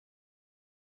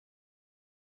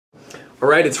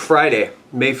Alright, it's Friday,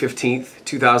 May 15th,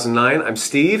 2009. I'm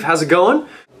Steve. How's it going?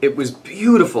 It was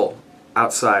beautiful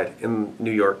outside in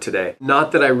New York today.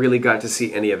 Not that I really got to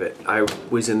see any of it. I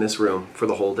was in this room for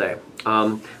the whole day.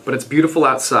 But it's beautiful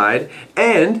outside,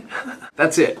 and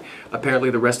that's it. Apparently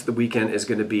the rest of the weekend is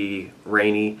going to be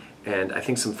rainy and I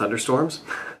think some thunderstorms.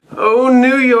 Oh,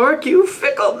 New York, you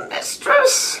fickle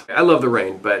mistress! I love the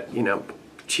rain, but you know,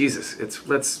 Jesus,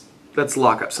 let's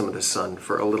lock up some of the sun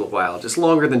for a little while, just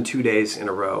longer than 2 days in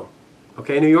a row.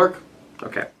 Okay, New York?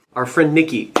 Okay. Our friend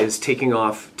Nikki is taking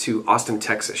off to Austin,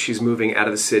 Texas. She's moving out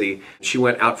of the city. She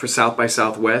went out for South by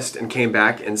Southwest and came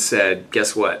back and said,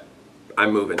 guess what?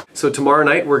 I'm moving. So tomorrow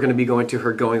night we're going to be going to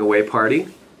her going away party.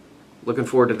 Looking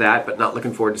forward to that, but not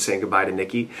looking forward to saying goodbye to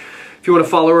Nikki. If you want to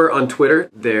follow her on Twitter,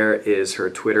 there is her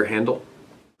Twitter handle.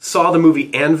 Saw the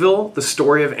movie Anvil, the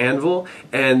Story of Anvil,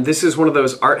 and this is one of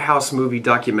those art house movie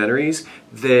documentaries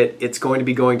that it's going to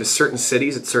be going to certain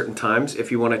cities at certain times.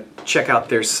 If you want to check out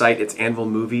their site, it's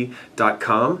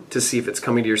anvilmovie.com to see if it's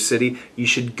coming to your city. You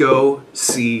should go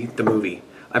see the movie.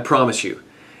 I promise you.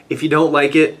 If you don't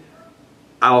like it,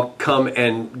 I'll come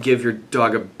and give your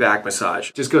dog a back massage.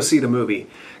 Just go see the movie,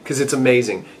 because it's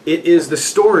amazing. It is the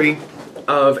story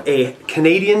of a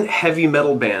Canadian heavy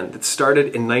metal band that started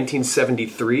in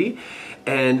 1973,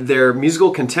 and their musical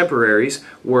contemporaries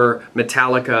were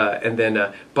Metallica and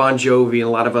then Bon Jovi and a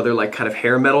lot of other like kind of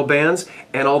hair metal bands,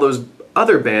 and all those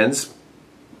other bands,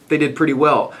 they did pretty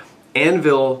well.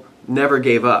 Anvil never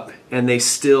gave up, and they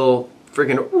still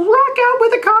friggin' rock out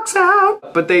with the cocks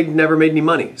out, but they never made any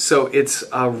money. So it's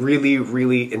a really,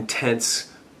 really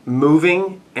intense,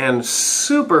 moving, and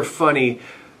super funny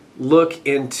look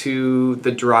into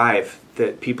the drive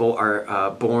that people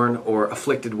are born or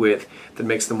afflicted with that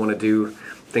makes them want to do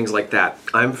things like that.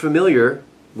 I'm familiar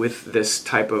with this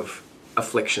type of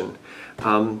affliction,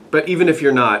 but even if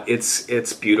you're not,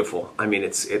 it's beautiful. I mean,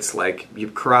 it's like you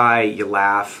cry, you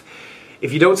laugh.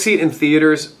 If you don't see it in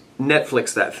theaters,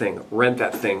 Netflix that thing, rent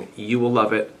that thing. You will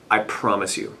love it, I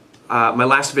promise you. My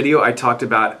last video, I talked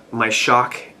about my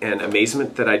shock and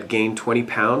amazement that I'd gained 20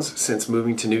 pounds since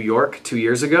moving to New York 2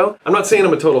 years ago. I'm not saying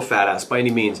I'm a total fat ass by any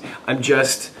means. I'm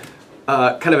just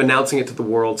kind of announcing it to the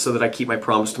world so that I keep my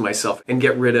promise to myself and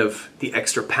get rid of the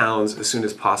extra pounds as soon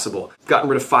as possible. I've gotten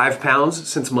rid of 5 pounds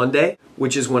since Monday,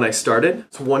 which is when I started.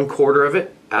 It's 1/4 of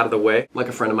it out of the way. Like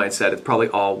a friend of mine said, it's probably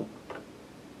all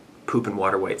poop and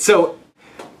water weight. So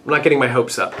I'm not getting my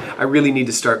hopes up. I really need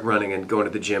to start running and going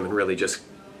to the gym and really just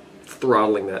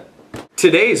throttling that.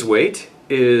 Today's weight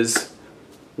is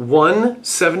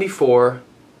 174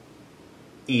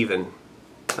 even.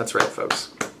 That's right, folks.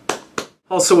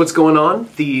 Also, what's going on?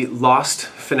 The Lost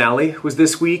finale was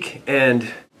this week,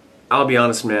 and I'll be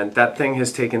honest, man, that thing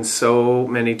has taken so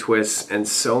many twists and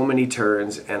so many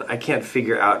turns, and I can't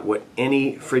figure out what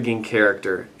any frigging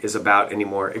character is about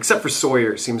anymore, except for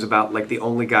Sawyer. Seems about like the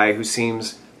only guy who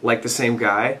seems like the same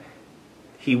guy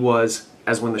he was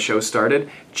as when the show started.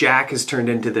 Jack has turned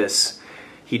into this.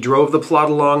 He drove the plot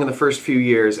along in the first few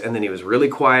years, and then he was really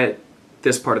quiet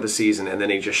this part of the season, and then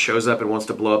he just shows up and wants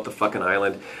to blow up the fucking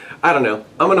island. I don't know.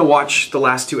 I'm gonna watch the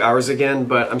last 2 hours again,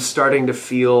 but I'm starting to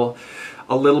feel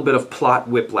a little bit of plot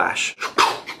whiplash.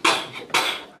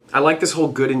 I like this whole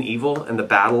good and evil and the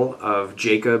battle of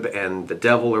Jacob and the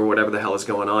devil or whatever the hell is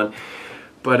going on,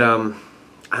 but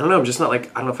I don't know, I'm just not like,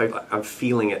 I don't know if I'm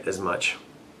feeling it as much.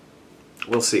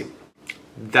 We'll see.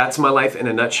 That's my life in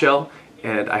a nutshell,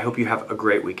 and I hope you have a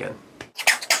great weekend.